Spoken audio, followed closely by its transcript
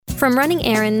From running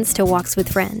errands to walks with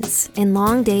friends and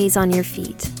long days on your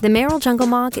feet, the Merrell Jungle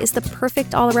Moc is the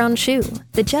perfect all-around shoe.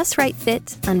 The just right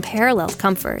fit, unparalleled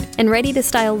comfort, and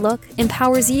ready-to-style look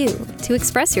empowers you to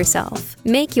express yourself.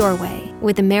 Make your way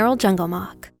with the Merrell Jungle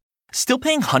Moc. Still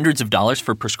paying hundreds of dollars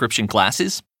for prescription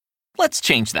glasses? Let's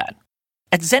change that.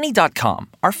 At Zenni.com,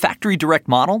 our factory direct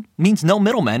model means no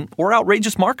middlemen or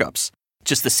outrageous markups.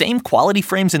 Just the same quality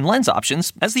frames and lens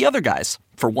options as the other guys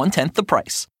for 1/10 the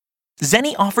price.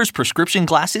 Zenni offers prescription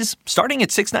glasses starting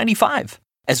at $6.95,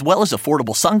 as well as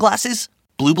affordable sunglasses,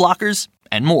 blue blockers,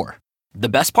 and more. The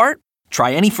best part?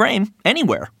 Try any frame,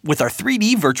 anywhere, with our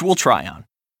 3D virtual try-on.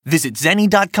 Visit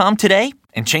Zenni.com today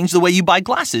and change the way you buy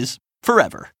glasses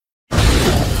forever. Let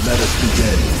us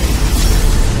begin.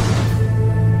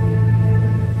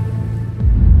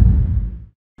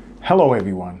 Hello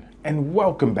everyone, and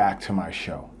welcome back to my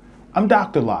show. I'm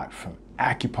Dr. Lott from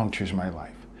Acupuncture's My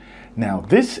Life. Now,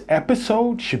 this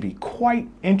episode should be quite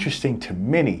interesting to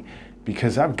many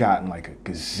because I've gotten like a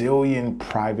gazillion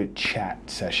private chat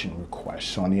session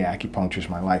requests on the Acupuncture's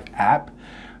My Life app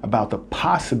about the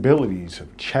possibilities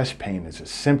of chest pain as a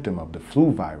symptom of the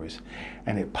flu virus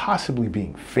and it possibly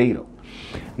being fatal.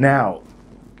 Now,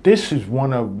 this is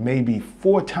one of maybe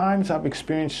 4 times I've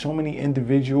experienced so many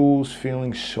individuals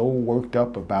feeling so worked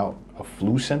up about a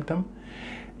flu symptom,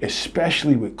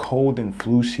 especially with cold and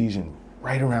flu season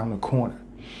right around the corner.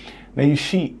 Now you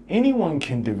see, anyone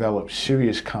can develop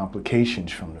serious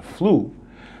complications from the flu,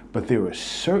 but there are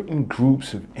certain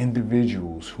groups of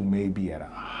individuals who may be at a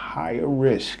higher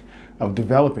risk of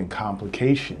developing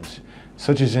complications,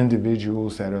 such as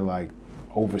individuals that are like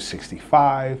over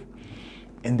 65,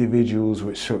 individuals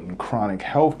with certain chronic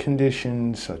health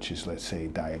conditions, such as, let's say,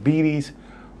 diabetes,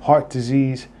 heart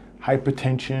disease,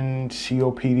 hypertension,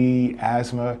 COPD,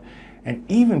 asthma, and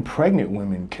even pregnant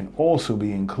women can also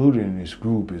be included in this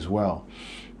group as well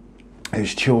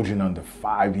as children under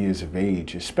 5 years of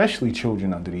age, especially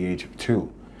children under the age of 2.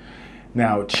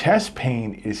 Now, chest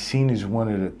pain is seen as one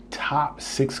of the top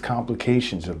 6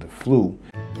 complications of the flu.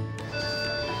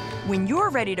 When you're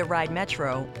ready to ride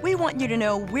Metro, we want you to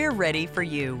know we're ready for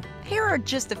you. Here are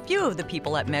just a few of the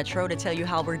people at Metro to tell you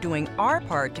how we're doing our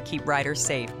part to keep riders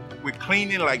safe. We're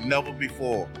cleaning like never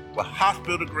before with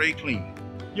hospital-grade cleaning.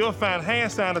 You'll find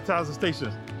hand sanitizer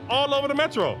stations all over the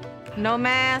Metro. No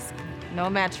mask, no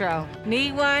Metro.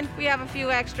 Need one? We have a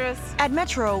few extras. At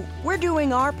Metro, we're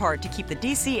doing our part to keep the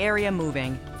DC area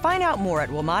moving. Find out more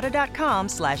at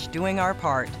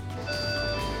WMATA.com/doingourpart.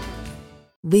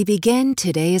 We begin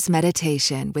today's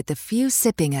meditation with a few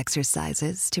sipping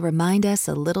exercises to remind us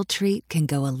a little treat can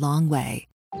go a long way.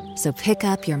 So pick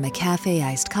up your McCafe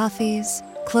iced coffees,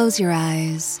 close your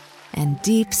eyes, and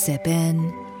deep sip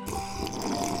in.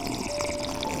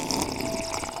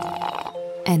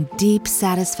 And deep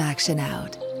satisfaction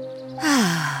out.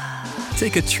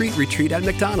 Take a treat retreat at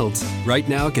McDonald's. Right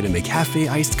now, get a McCafe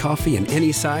iced coffee in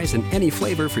any size and any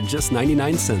flavor for just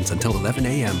 99 cents until 11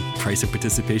 a.m. Price of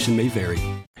participation may vary.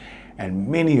 And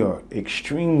many are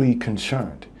extremely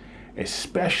concerned,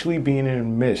 especially being in the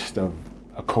midst of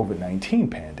a COVID-19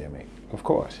 pandemic, of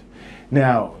course.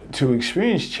 Now, to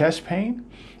experience chest pain,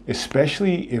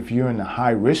 especially if you're in the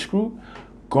high-risk group,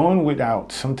 going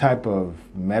without some type of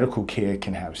medical care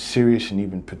can have serious and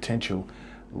even potential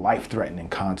life-threatening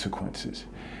consequences.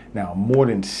 Now, more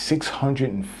than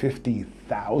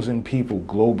 650,000 people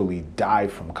globally die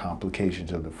from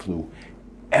complications of the flu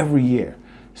every year.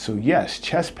 So yes,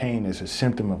 chest pain as a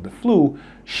symptom of the flu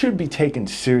should be taken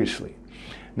seriously.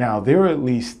 Now, there are at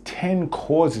least 10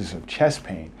 causes of chest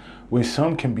pain, where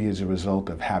some can be as a result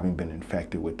of having been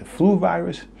infected with the flu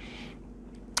virus.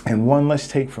 And one, let's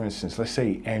take for instance, let's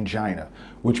say angina,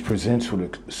 which presents with a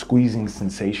squeezing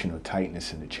sensation or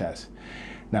tightness in the chest.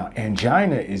 Now,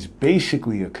 angina is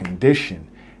basically a condition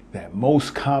that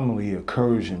most commonly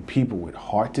occurs in people with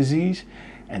heart disease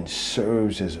and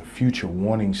serves as a future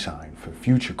warning sign for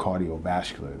future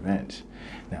cardiovascular events.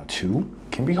 Now, 2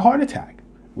 can be heart attack,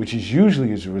 which is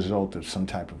usually as a result of some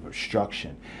type of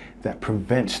obstruction that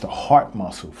prevents the heart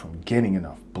muscle from getting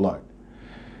enough blood.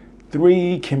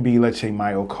 3 can be, let's say,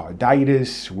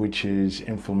 myocarditis, which is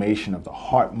inflammation of the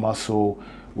heart muscle,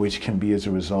 which can be as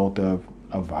a result of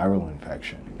a viral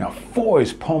infection. Now, 4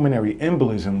 is pulmonary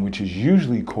embolism, which is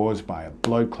usually caused by a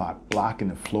blood clot blocking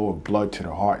the flow of blood to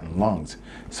the heart and lungs,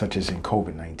 such as in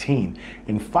COVID-19.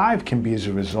 And 5 can be as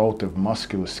a result of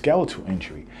musculoskeletal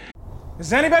injury.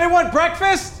 Does anybody want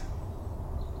breakfast?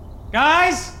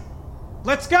 Guys,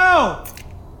 let's go.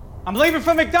 I'm leaving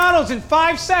for McDonald's in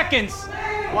 5 seconds.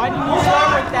 Why didn't you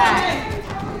start with that?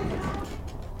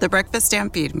 The Breakfast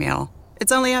Stampede Meal.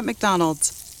 It's only at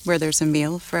McDonald's, where there's a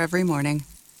meal for every morning.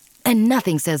 And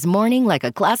nothing says morning like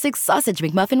a classic sausage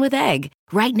McMuffin with egg.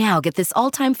 Right now, get this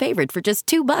all-time favorite for just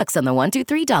 $2 on the $1,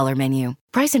 $2, $3 menu.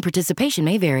 Price and participation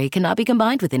may vary. Cannot be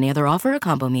combined with any other offer or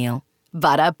combo meal.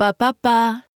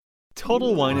 Ba-da-ba-ba-ba.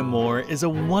 Total Wine & More is a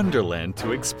wonderland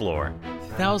to explore.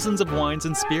 Thousands of wines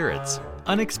and spirits,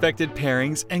 unexpected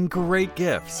pairings, and great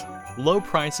gifts. Low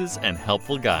prices and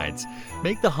helpful guides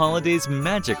make the holidays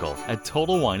magical at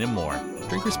Total Wine & More.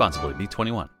 Drink responsibly. Be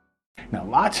 21. Now,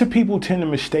 lots of people tend to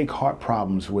mistake heart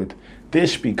problems with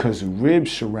this because the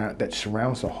ribs that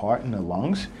surrounds the heart and the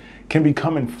lungs can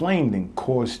become inflamed and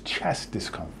cause chest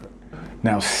discomfort.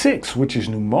 Now, 6, which is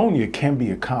pneumonia, can be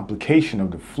a complication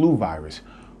of the flu virus,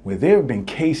 where there have been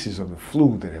cases of the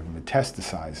flu that have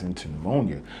metastasized into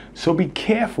pneumonia. So be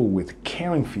careful with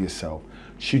caring for yourself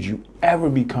should you ever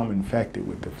become infected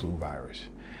with the flu virus.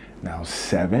 Now,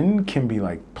 7 can be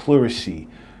like pleurisy,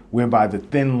 whereby the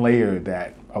thin layer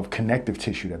of connective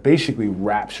tissue that basically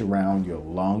wraps around your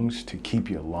lungs to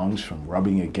keep your lungs from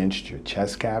rubbing against your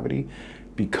chest cavity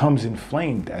becomes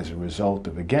inflamed as a result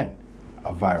of, again,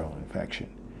 a viral infection.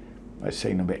 Let's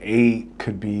say number 8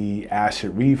 could be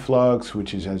acid reflux,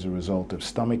 which is as a result of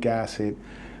stomach acid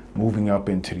moving up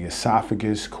into the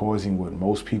esophagus, causing what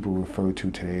most people refer to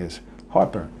today as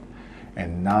heartburn.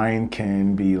 And 9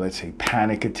 can be, let's say,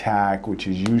 panic attack, which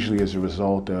is usually as a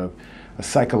result of a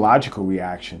psychological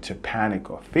reaction to panic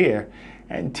or fear.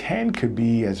 And 10 could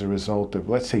be as a result of,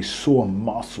 let's say, sore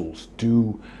muscles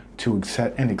due to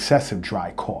an excessive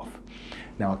dry cough.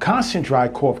 Now, a constant dry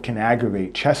cough can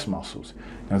aggravate chest muscles.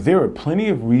 Now, there are plenty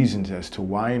of reasons as to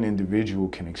why an individual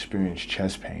can experience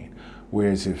chest pain,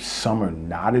 whereas if some are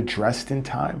not addressed in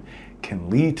time, can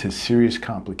lead to serious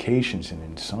complications and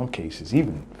in some cases,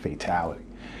 even fatality.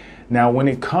 Now, when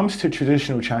it comes to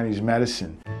traditional Chinese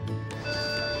medicine,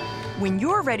 when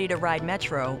you're ready to ride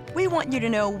Metro, we want you to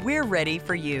know we're ready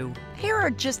for you. Here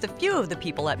are just a few of the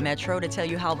people at Metro to tell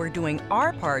you how we're doing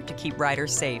our part to keep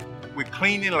riders safe. We're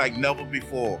cleaning like never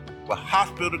before with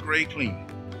hospital-grade cleaning.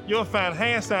 You'll find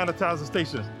hand sanitizer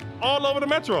stations all over the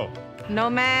Metro. No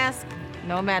mask,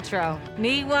 no Metro.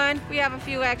 Need one? We have a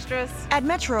few extras. At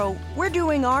Metro, we're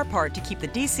doing our part to keep the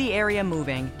DC area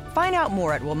moving. Find out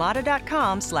more at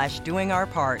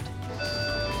WMATA.com/doingourpart.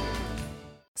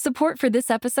 Support for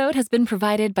this episode has been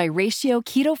provided by Ratio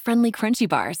Keto-Friendly Crunchy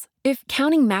Bars. If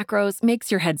counting macros makes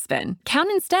your head spin,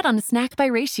 count instead on a snack by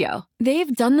Ratio.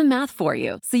 They've done the math for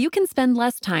you, so you can spend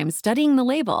less time studying the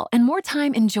label and more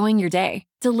time enjoying your day.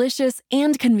 Delicious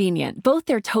and convenient, both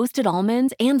their toasted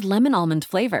almond and lemon almond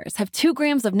flavors have 2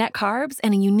 grams of net carbs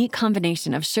and a unique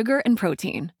combination of sugar and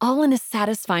protein, all in a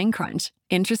satisfying crunch.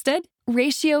 Interested?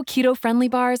 Ratio Keto-Friendly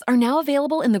Bars are now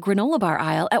available in the granola bar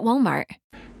aisle at Walmart.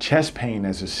 Chest pain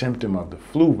as a symptom of the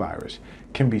flu virus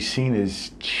can be seen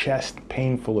as chest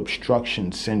painful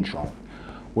obstruction syndrome,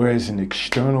 whereas an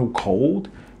external cold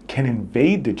can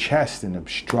invade the chest and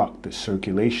obstruct the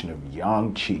circulation of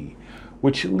yang qi,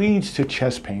 which leads to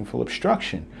chest painful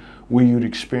obstruction, where you'd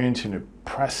experience an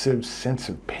oppressive sense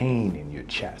of pain in your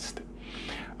chest.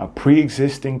 A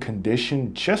pre-existing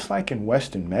condition, just like in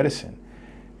Western medicine.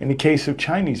 In the case of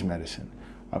Chinese medicine,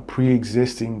 a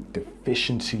pre-existing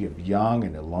deficiency of yang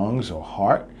in the lungs or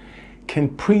heart can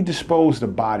predispose the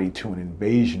body to an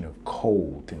invasion of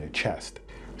cold in the chest.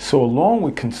 So along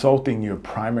with consulting your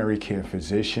primary care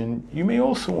physician, you may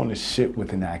also want to sit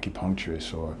with an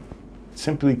acupuncturist or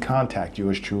simply contact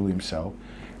yours truly himself,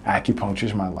 Acupuncture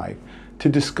is My Life, to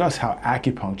discuss how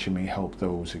acupuncture may help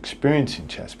those experiencing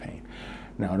chest pain.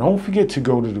 Now, don't forget to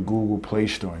go to the Google Play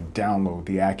Store and download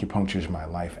the Acupuncture is My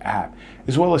Life app,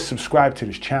 as well as subscribe to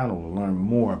this channel to learn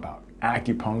more about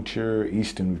acupuncture,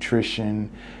 Eastern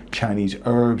nutrition, Chinese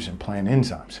herbs, and plant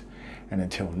enzymes. And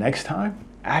until next time,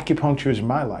 acupuncture is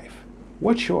my life.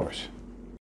 What's yours?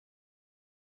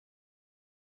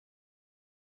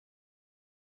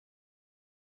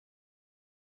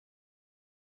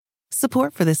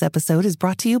 Support for this episode is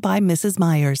brought to you by Mrs.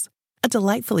 Meyer's. A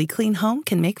delightfully clean home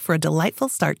can make for a delightful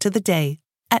start to the day.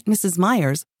 At Mrs.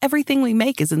 Meyer's, everything we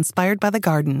make is inspired by the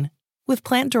garden. With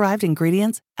plant-derived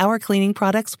ingredients, our cleaning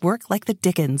products work like the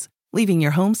dickens, leaving your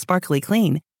home sparkly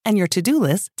clean and your to-do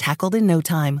list tackled in no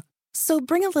time. So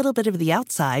bring a little bit of the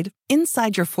outside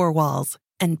inside your 4 walls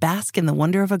and bask in the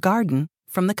wonder of a garden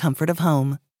from the comfort of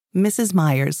home. Mrs.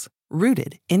 Meyer's,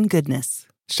 rooted in goodness.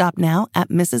 Shop now at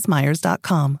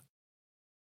mrsmeyers.com.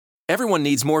 Everyone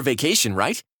needs more vacation,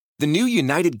 right? The new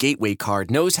United Gateway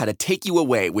card knows how to take you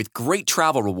away with great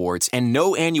travel rewards and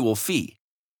no annual fee.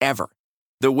 Ever.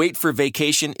 The wait for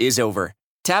vacation is over.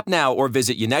 Tap now or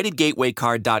visit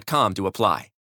UnitedGatewayCard.com to apply.